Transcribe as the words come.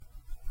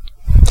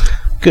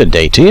Good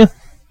day to you.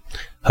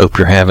 Hope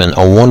you're having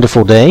a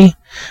wonderful day.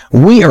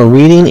 We are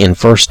reading in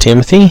 1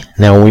 Timothy.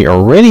 Now we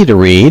are ready to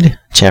read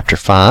chapter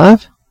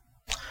 5.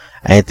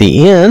 At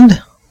the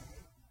end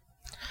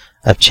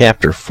of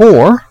chapter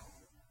 4,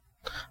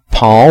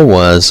 Paul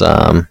was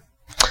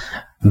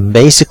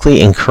basically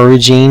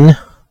encouraging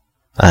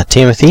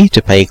Timothy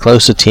to pay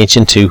close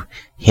attention to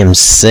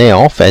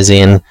himself,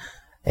 and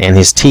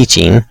his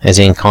teaching, as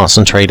in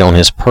concentrate on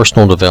his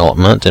personal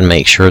development and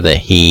make sure that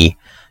he,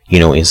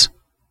 is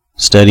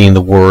studying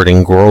the Word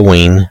and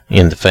growing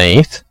in the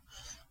faith.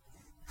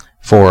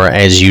 For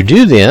as you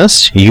do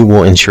this, you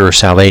will ensure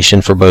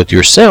salvation for both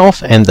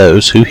yourself and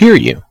those who hear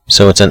you.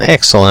 So it's an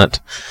excellent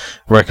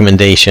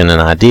recommendation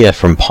and idea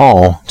from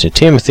Paul to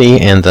Timothy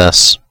and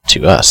thus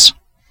to us.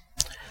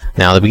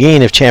 Now, the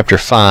beginning of chapter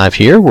 5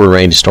 here, we're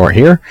ready to start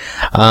here.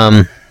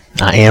 I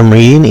am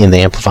reading in the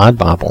Amplified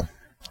Bible.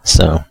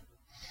 So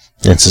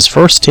this is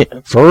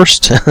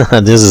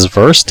this is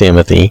 1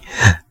 Timothy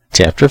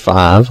chapter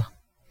 5.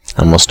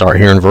 I'm going to start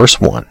here in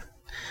verse 1.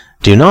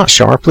 Do not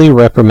sharply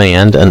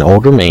reprimand an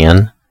older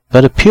man,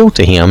 but appeal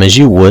to him as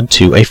you would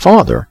to a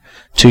father,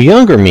 to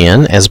younger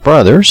men as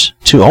brothers,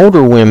 to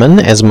older women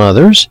as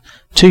mothers,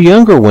 to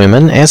younger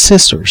women as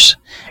sisters,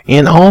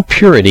 in all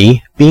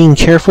purity, being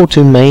careful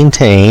to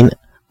maintain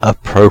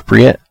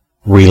appropriate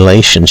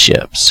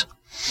relationships.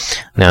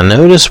 Now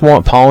notice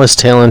what Paul is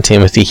telling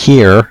Timothy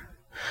here,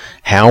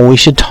 how we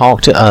should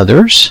talk to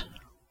others.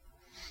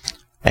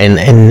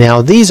 And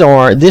now this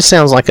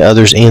sounds like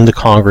others in the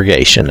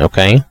congregation,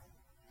 okay?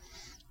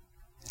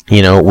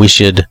 We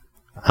should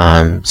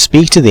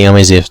speak to them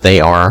as if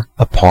they are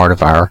a part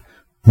of our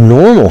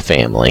normal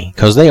family,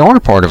 because they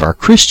are part of our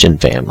Christian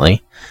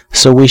family.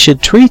 So we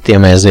should treat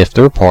them as if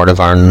they're part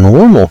of our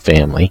normal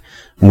family.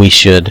 We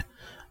should,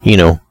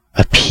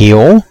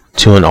 appeal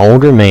to an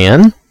older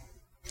man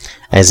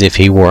as if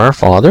he were our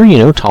father,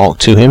 talk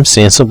to him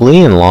sensibly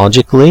and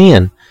logically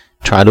and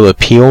try to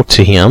appeal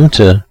to him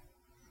to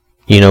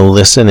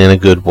listen in a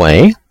good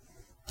way.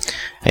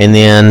 And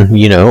then,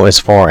 as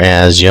far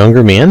as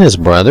younger men as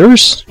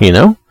brothers,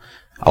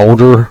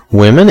 older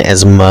women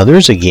as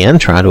mothers, again,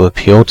 try to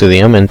appeal to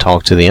them and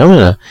talk to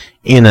them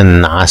in a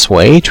nice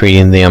way,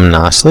 treating them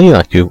nicely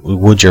like you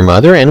would your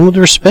mother, and with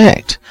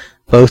respect,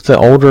 both the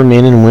older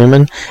men and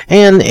women.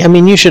 And,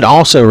 you should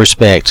also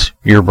respect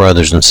your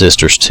brothers and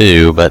sisters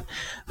too, but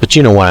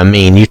you know what I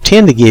mean. You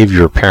tend to give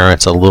your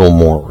parents a little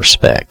more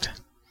respect.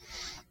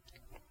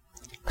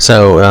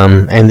 So,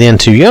 and then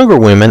to younger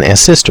women as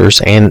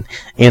sisters, and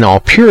in all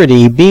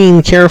purity,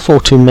 being careful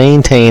to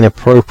maintain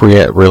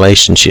appropriate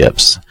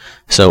relationships.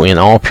 So in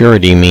all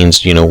purity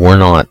means, we're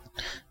not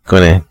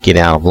going to get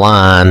out of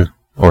line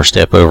or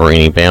step over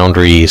any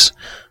boundaries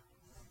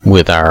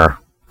with our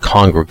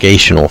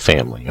congregational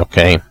family,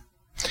 okay?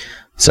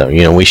 So,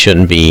 we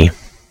shouldn't be,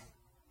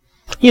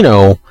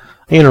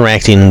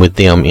 interacting with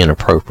them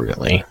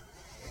inappropriately.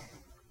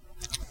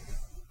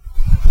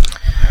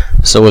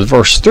 So with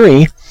verse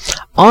 3,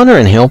 honor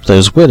and help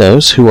those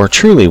widows who are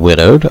truly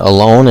widowed,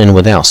 alone and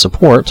without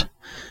support.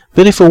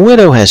 But if a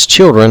widow has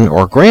children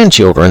or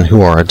grandchildren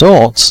who are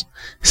adults,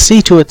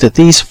 see to it that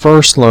these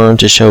first learn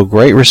to show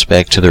great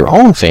respect to their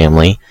own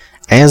family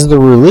as the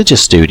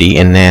religious duty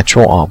and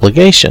natural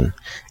obligation,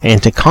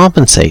 and to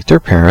compensate their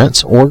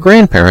parents or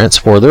grandparents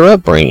for their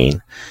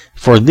upbringing,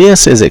 for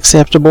this is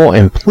acceptable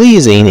and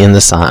pleasing in the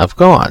sight of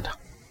God.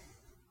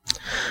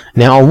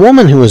 Now, a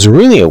woman who is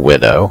really a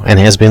widow and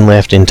has been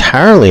left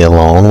entirely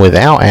alone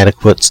without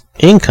adequate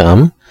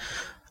income,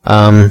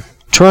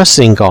 trusts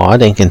in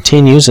God and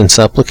continues in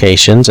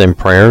supplications and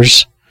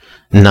prayers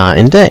night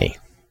and day.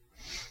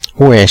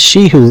 Whereas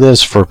she who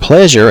lives for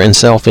pleasure and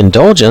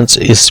self-indulgence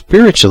is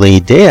spiritually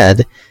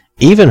dead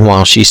even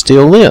while she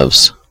still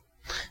lives.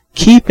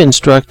 Keep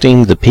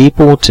instructing the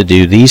people to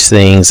do these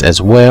things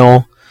as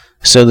well,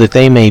 so that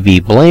they may be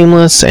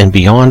blameless and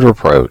beyond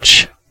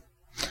reproach.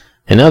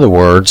 In other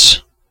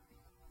words,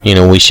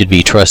 we should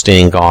be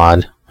trusting in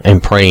God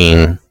and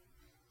praying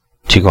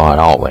to God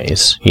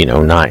always,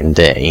 night and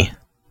day.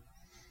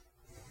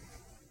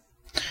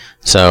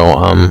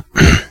 So,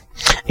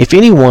 if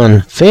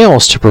anyone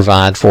fails to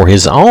provide for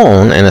his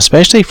own, and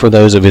especially for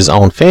those of his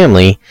own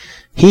family,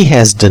 he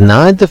has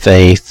denied the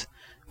faith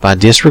by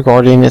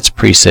disregarding its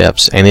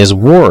precepts and is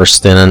worse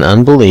than an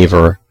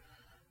unbeliever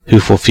who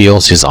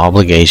fulfills his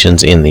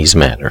obligations in these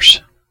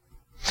matters.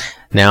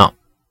 Now,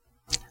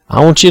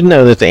 I want you to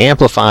know that the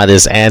Amplified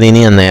is adding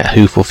in that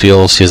who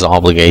fulfills his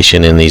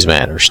obligation in these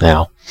matters.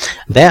 Now,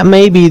 that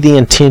may be the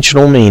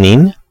intentional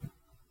meaning,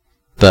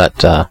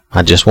 but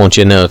I just want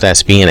you to know if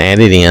that's being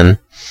added in.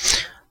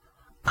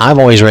 I've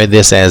always read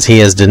this as he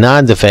has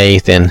denied the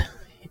faith and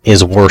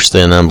is worse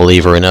than an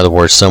unbeliever. In other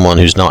words, someone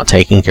who's not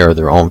taking care of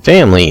their own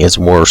family is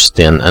worse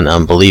than an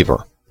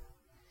unbeliever.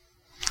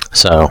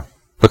 So,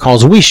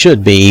 because we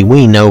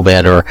know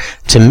better.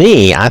 To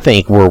me, I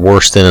think we're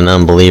worse than an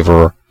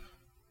unbeliever,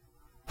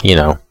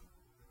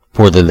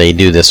 whether they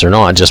do this or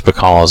not, just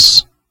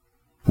because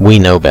we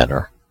know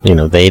better.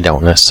 They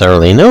don't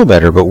necessarily know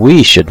better, but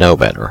we should know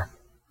better.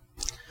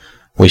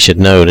 We should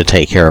know to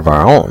take care of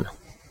our own.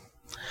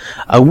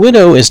 A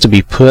widow is to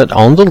be put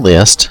on the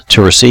list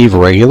to receive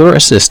regular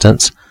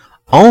assistance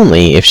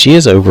only if she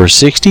is over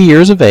 60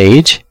 years of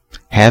age,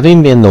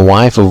 having been the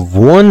wife of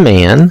one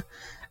man,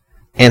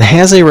 and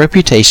has a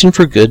reputation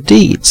for good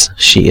deeds.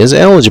 She is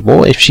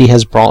eligible if she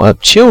has brought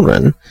up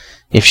children,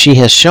 if she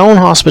has shown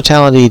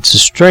hospitality to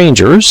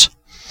strangers,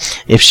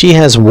 if she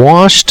has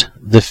washed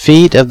the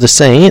feet of the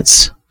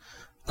saints,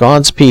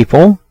 God's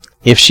people,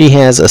 if she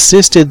has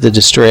assisted the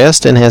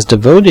distressed and has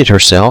devoted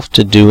herself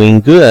to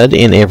doing good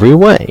in every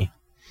way.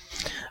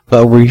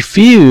 But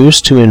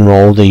refuse to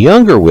enroll the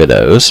younger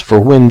widows,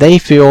 for when they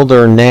feel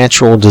their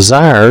natural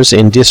desires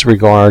in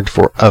disregard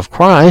of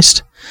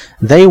Christ,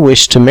 they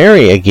wish to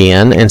marry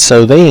again, and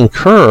so they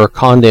incur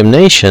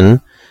condemnation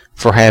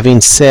for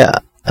having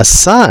set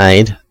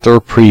aside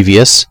their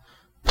previous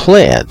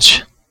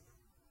pledge.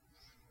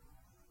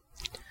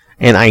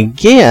 And I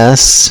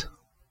guess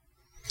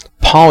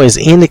Paul is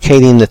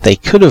indicating that they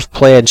could have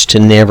pledged to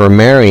never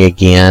marry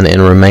again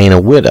and remain a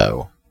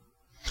widow.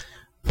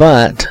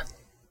 But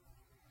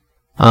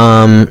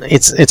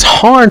it's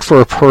hard for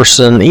a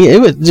person,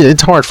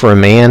 it's hard for a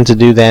man to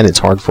do that, it's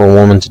hard for a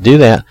woman to do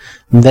that.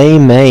 They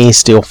may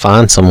still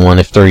find someone,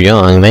 if they're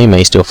young, they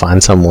may still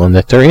find someone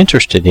that they're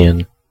interested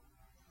in.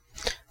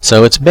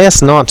 So it's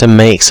best not to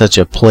make such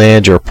a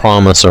pledge or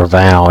promise or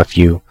vow if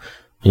you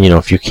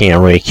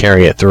can't really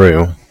carry it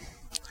through.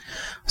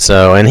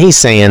 So, and he's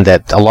saying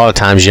that a lot of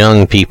times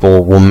young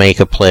people will make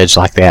a pledge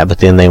like that, but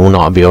then they will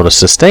not be able to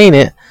sustain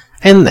it,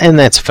 and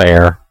that's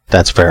fair.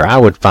 That's fair. I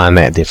would find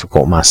that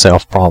difficult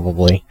myself,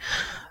 probably.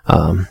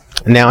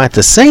 Now, at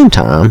the same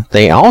time,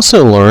 they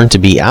also learn to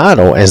be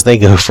idle as they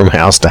go from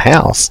house to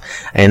house.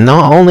 And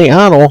not only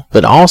idle,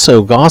 but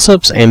also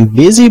gossips and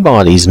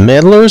busybodies,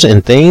 meddlers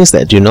in things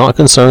that do not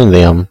concern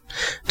them,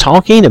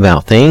 talking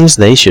about things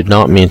they should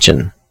not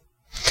mention.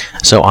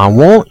 So I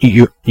want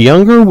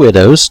younger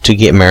widows to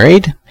get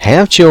married,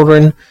 have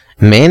children,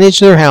 manage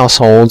their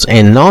households,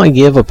 and not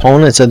give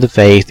opponents of the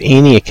faith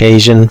any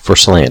occasion for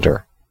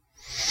slander.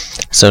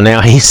 So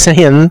now he's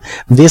saying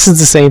this is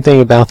the same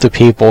thing about the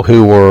people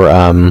who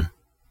were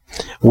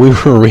we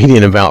were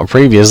reading about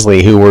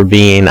previously, who were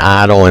being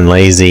idle and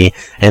lazy,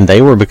 and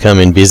they were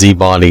becoming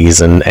busybodies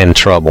and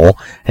trouble.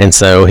 And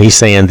so he's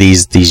saying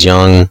these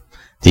young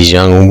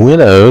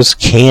widows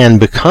can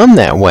become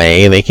that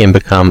way. They can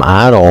become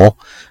idle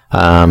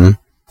and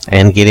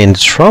get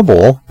into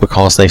trouble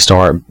because they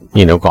start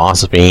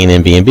gossiping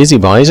and being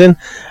busybodies.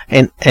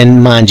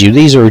 And mind you,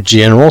 these are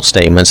general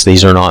statements.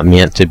 These are not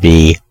meant to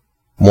be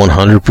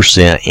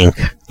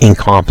 100%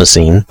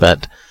 encompassing,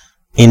 but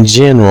in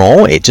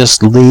general, it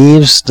just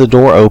leaves the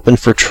door open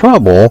for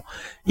trouble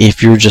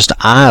if you're just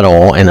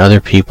idle and other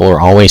people are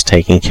always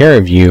taking care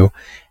of you,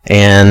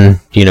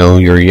 and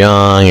you're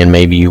young and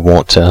maybe you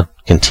want to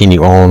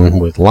continue on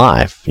with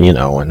life, and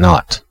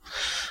not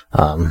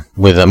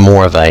with a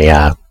more of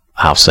a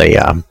I'll say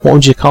what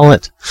would you call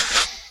it?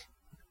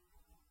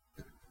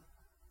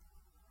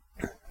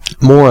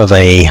 More of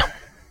a,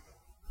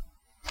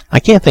 I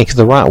can't think of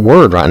the right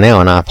word right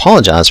now, and I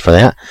apologize for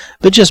that,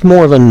 but just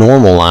more of a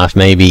normal life.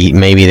 Maybe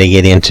they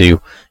get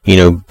into,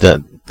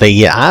 they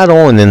get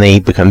idle and then they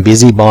become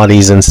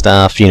busybodies and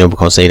stuff,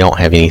 because they don't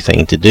have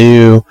anything to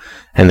do,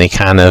 and they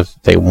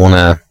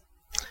want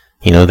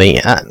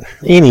to,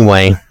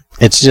 anyway,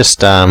 it's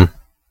just,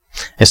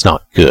 it's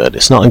not good.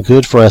 It's not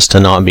good for us to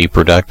not be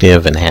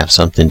productive and have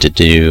something to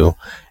do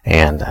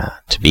and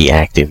to be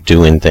active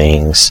doing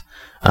things.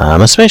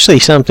 Especially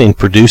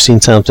producing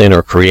something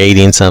or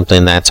creating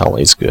something, that's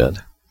always good.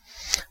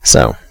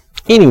 So,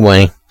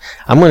 anyway,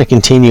 I'm going to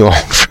continue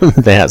on from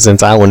that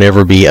since I will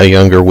never be a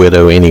younger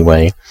widow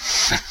anyway.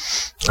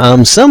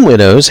 Some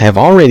widows have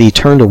already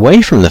turned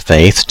away from the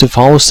faith to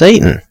follow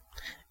Satan.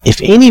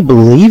 If any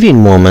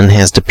believing woman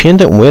has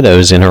dependent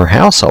widows in her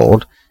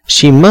household,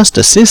 she must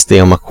assist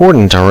them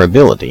according to her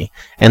ability,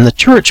 and the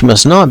church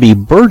must not be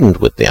burdened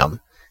with them,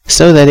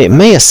 so that it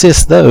may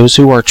assist those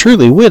who are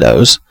truly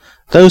widows,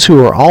 those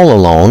who are all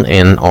alone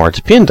and are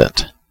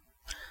dependent.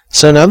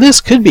 So now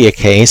this could be a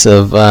case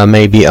of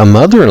maybe a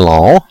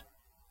mother-in-law,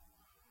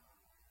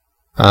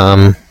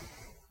 and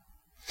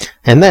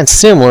that's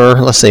similar.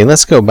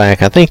 Let's go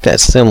back. I think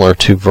that's similar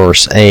to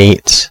verse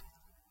 8.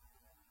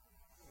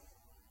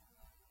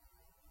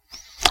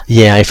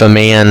 Yeah, if a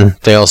man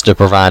fails to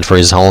provide for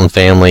his own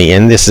family,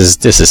 and this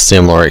is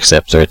similar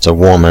except that it's a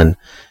woman,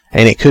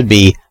 and it could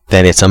be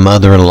that it's a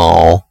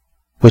mother-in-law,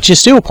 which is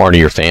still part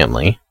of your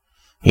family.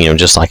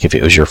 Just like if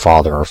it was your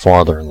father or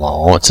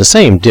father-in-law, it's the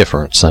same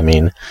difference. I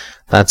mean,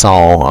 that's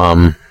all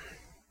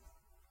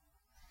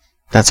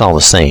the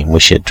same.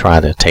 We should try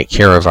to take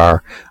care of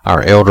our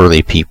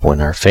elderly people in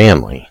our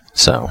family.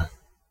 So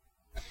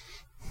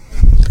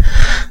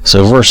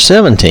verse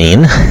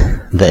 17,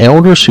 the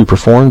elders who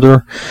perform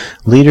their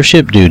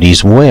leadership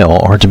duties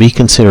well are to be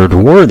considered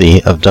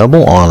worthy of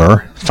double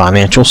honor,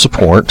 financial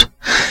support,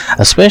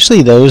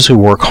 especially those who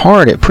work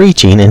hard at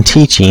preaching and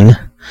teaching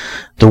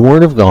the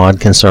Word of God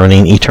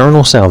concerning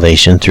eternal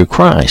salvation through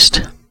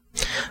Christ.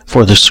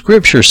 For the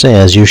scripture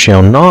says, "You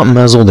shall not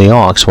muzzle the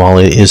ox while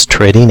it is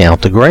treading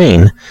out the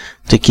grain,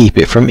 to keep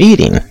it from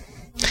eating.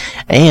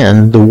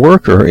 And the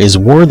worker is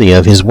worthy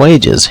of his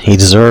wages. He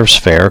deserves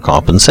fair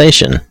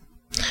compensation."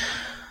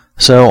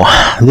 So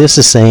this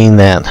is saying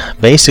that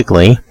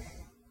basically,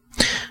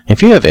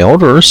 if you have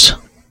elders,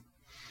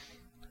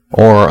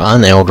 or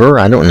an elder,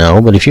 I don't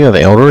know, but if you have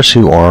elders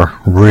who are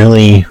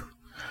really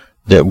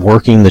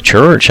working the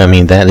church, I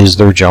mean, that is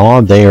their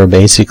job. They are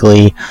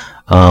basically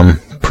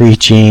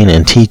preaching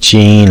and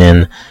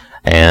teaching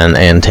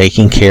and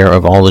taking care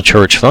of all the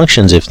church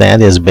functions. If that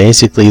is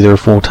basically their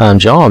full-time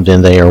job,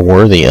 then they are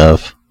worthy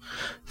of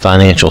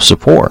financial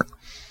support.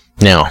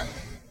 Now,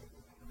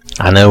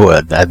 I know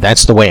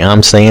that's the way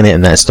I'm saying it,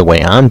 and that's the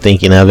way I'm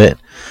thinking of it.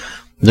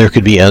 There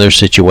could be other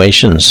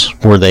situations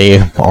where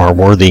they are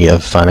worthy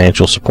of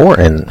financial support,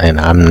 and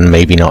I'm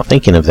maybe not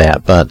thinking of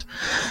that, but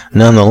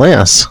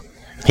nonetheless,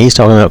 he's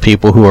talking about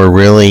people who are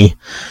really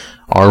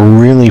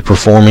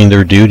performing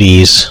their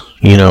duties,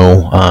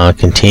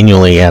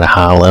 continually at a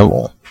high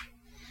level.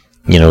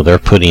 They're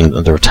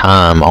putting their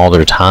time, all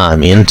their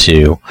time,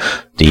 into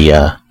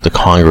the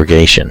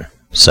congregation.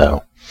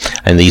 So,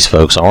 and these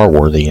folks are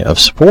worthy of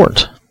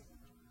support.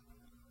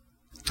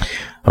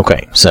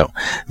 Okay, so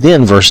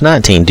then verse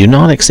 19, "Do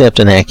not accept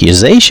an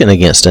accusation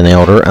against an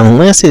elder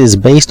unless it is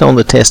based on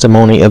the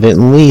testimony of at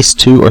least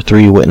 2 or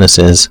 3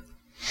 witnesses.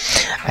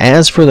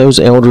 As for those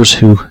elders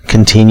who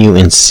continue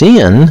in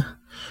sin,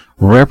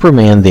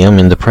 reprimand them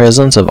in the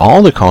presence of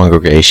all the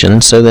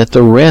congregation, so that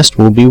the rest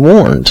will be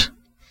warned.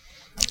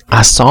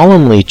 I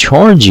solemnly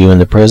charge you in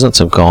the presence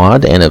of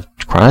God and of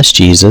Christ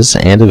Jesus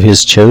and of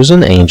his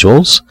chosen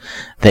angels,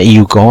 that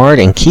you guard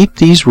and keep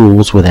these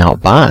rules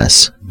without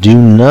bias. Do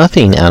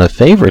nothing out of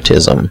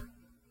favoritism."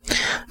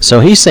 So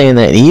he's saying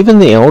that even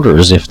the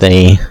elders, if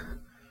they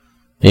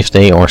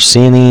are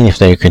sinning, if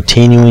they are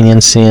continuing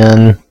in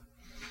sin,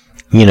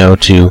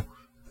 to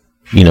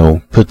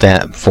put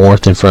that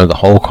forth in front of the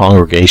whole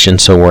congregation,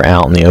 so we're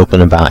out in the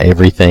open about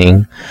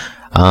everything.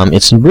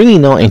 It's really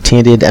not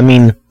intended. I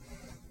mean,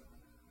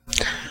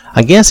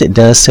 I guess it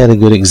does set a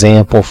good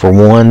example, for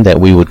one, that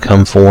we would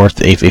come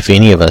forth if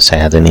any of us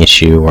had an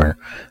issue or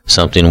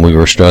something we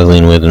were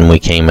struggling with, and we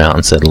came out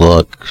and said,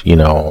 "Look,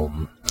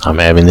 I'm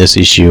having this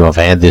issue, I've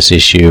had this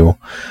issue,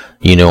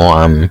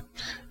 I'm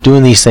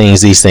doing these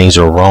things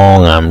are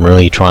wrong, I'm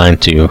really trying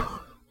to,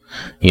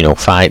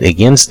 fight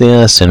against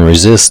this and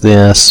resist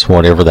this,"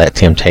 whatever that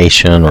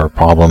temptation or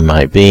problem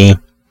might be.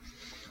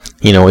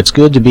 It's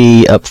good to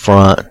be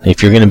upfront.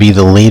 If you're going to be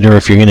the leader,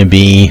 if you're going to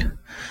be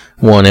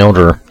one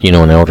elder,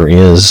 an elder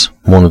is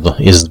one of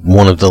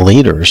the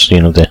leaders.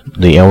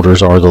 The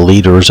elders are the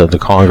leaders of the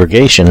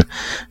congregation.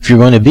 If you're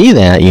going to be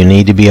that, you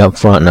need to be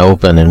upfront and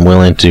open and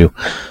willing to,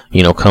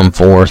 come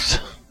forth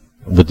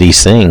with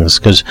these things,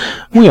 because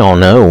we all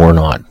know we're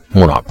not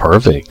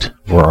perfect.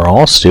 We're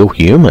all still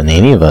human.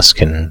 Any of us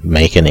can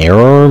make an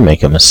error,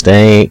 make a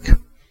mistake.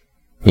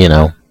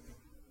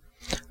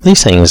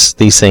 These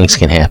things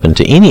can happen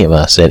to any of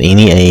us at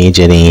any age,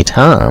 at any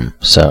time.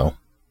 So,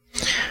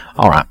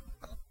 all right.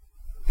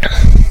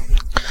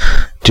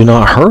 "Do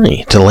not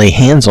hurry to lay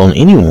hands on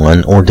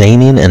anyone,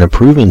 ordaining and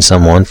approving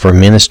someone for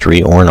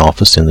ministry or an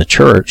office in the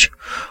church,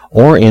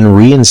 or in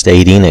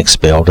reinstating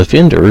expelled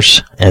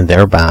offenders, and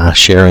thereby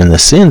sharing the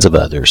sins of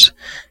others.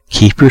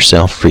 Keep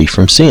yourself free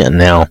from sin."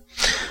 Now,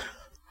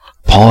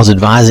 Paul's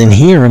advising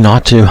here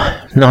not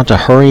to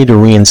hurry to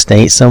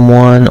reinstate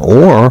someone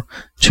or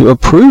to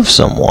approve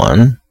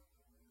someone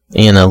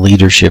in a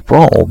leadership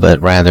role,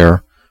 but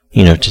rather,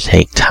 to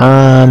take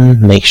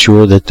time, make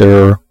sure that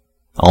they're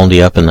on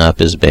the up and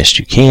up as best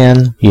you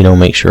can.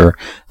 Make sure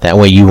that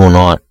way you will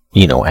not,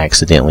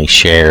 accidentally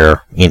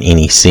share in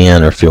any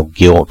sin or feel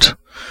guilt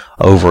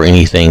over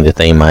anything that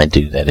they might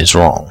do that is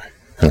wrong.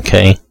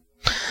 Okay?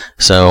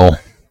 So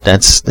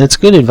that's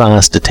good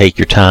advice, to take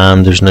your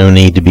time. There's no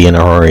need to be in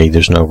a hurry.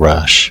 There's no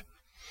rush.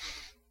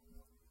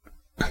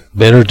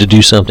 Better to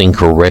do something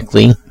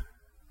correctly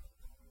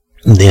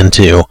than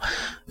to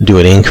do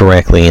it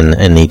incorrectly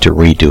and need to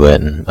redo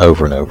it and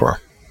over.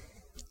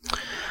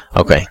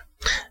 Okay.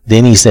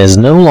 Then he says,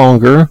 "No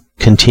longer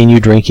continue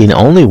drinking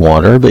only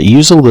water, but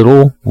use a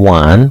little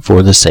wine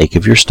for the sake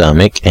of your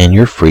stomach and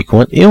your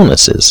frequent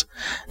illnesses."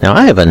 Now,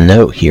 I have a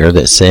note here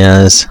that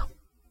says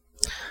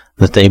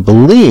that they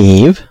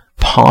believe,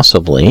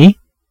 possibly,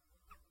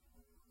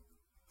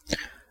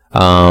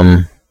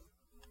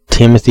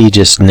 Timothy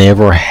just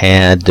never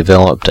had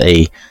developed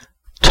a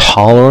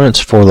tolerance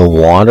for the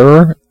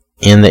water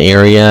in the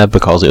area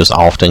because it was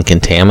often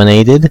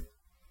contaminated,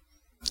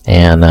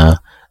 and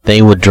they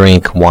would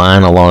drink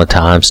wine a lot of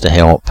times to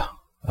help.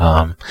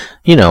 Honestly,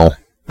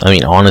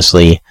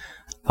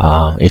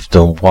 if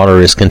the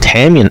water is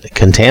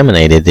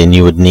contaminated, then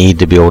you would need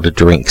to be able to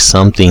drink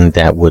something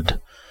that would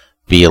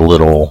be a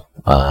little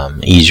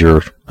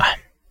easier.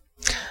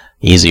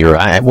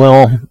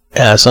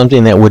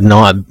 Something that would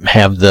not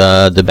have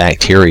the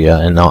bacteria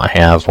and not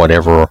have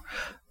whatever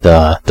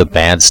the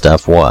bad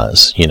stuff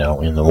was,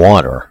 in the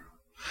water.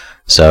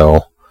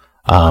 So,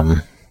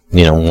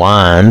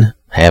 wine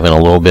having a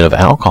little bit of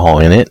alcohol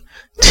in it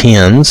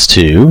tends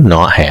to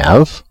not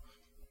have,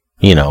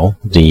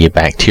 the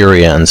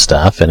bacteria and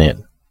stuff, and it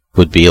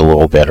would be a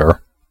little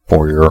better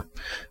for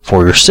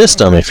your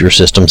system if your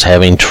system's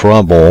having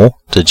trouble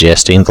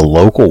digesting the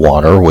local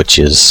water, which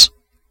is,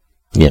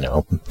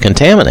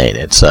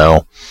 contaminated.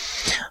 So,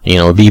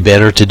 it'd be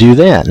better to do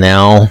that.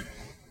 Now,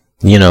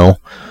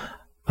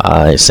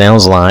 it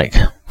sounds like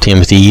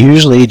Timothy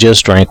usually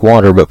just drank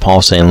water, but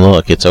Paul's saying,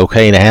 look, it's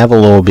okay to have a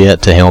little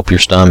bit to help your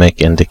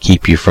stomach and to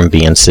keep you from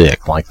being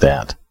sick like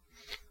that.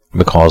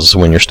 Because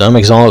when your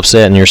stomach's all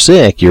upset and you're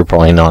sick, you're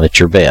probably not at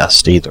your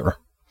best either.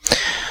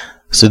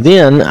 So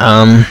then,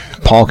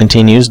 Paul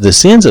continues, the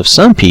sins of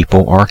some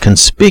people are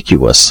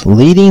conspicuous,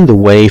 leading the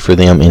way for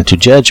them into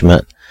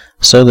judgment,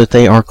 so that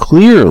they are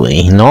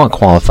clearly not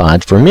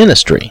qualified for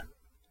ministry.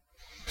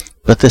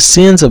 But the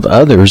sins of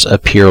others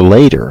appear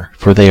later,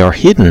 for they are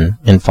hidden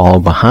and follow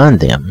behind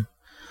them.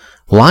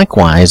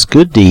 Likewise,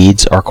 good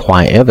deeds are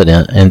quite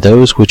evident, and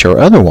those which are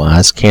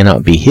otherwise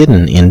cannot be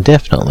hidden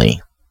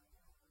indefinitely.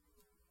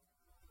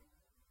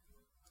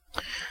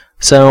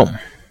 So,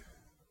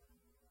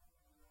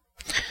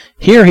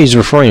 here he's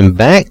referring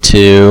back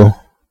to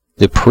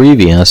the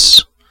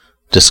previous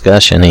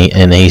discussion,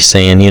 and he's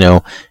saying,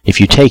 if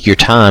you take your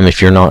time,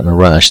 if you're not in a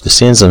rush, the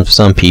sins of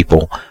some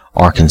people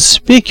are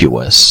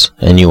conspicuous,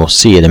 and you will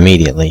see it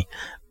immediately.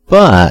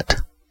 But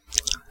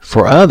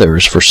for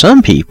others, for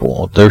some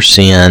people, their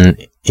sin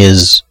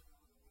is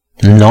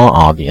not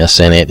obvious,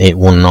 and it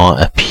will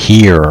not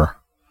appear.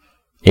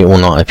 It will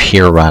not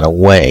appear right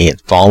away.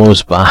 It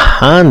follows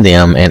behind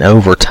them, and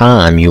over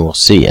time you will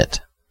see it.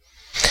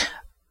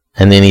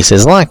 And then he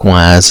says,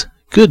 likewise,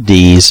 good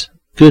deeds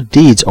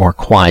are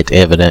quite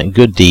evident.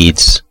 Good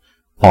deeds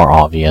are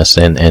obvious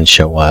and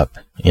show up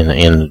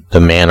in the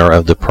manner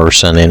of the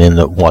person and in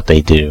what they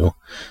do.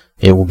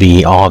 It will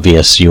be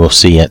obvious. You will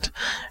see it.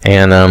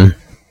 And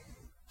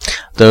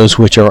those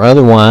which are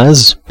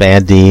otherwise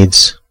bad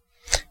deeds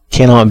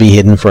cannot be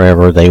hidden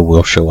forever. They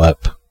will show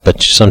up.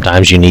 But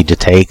sometimes you need to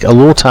take a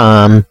little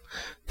time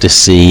to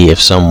see if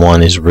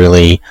someone is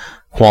really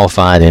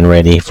qualified and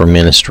ready for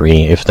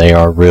ministry, if they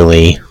are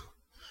really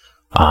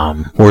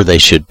where they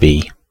should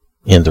be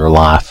in their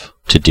life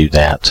to do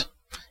that,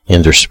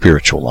 in their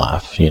spiritual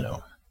life,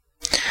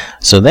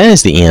 So that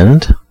is the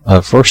end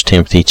of 1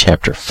 Timothy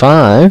chapter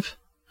 5.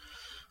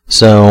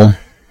 So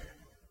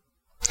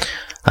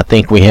I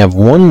think we have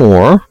one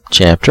more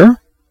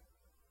chapter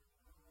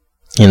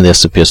in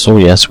this epistle.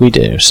 Yes, we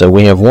do. So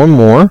we have one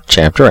more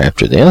chapter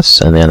after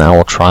this, and then I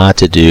will try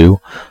to do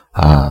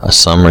a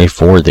summary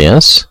for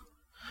this.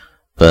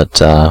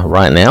 But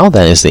right now,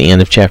 that is the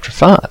end of chapter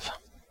 5.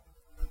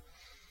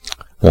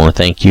 I want to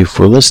thank you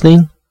for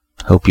listening.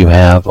 Hope you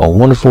have a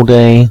wonderful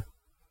day.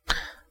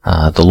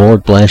 The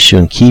Lord bless you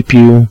and keep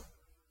you.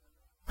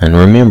 And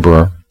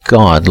remember,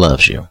 God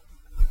loves you.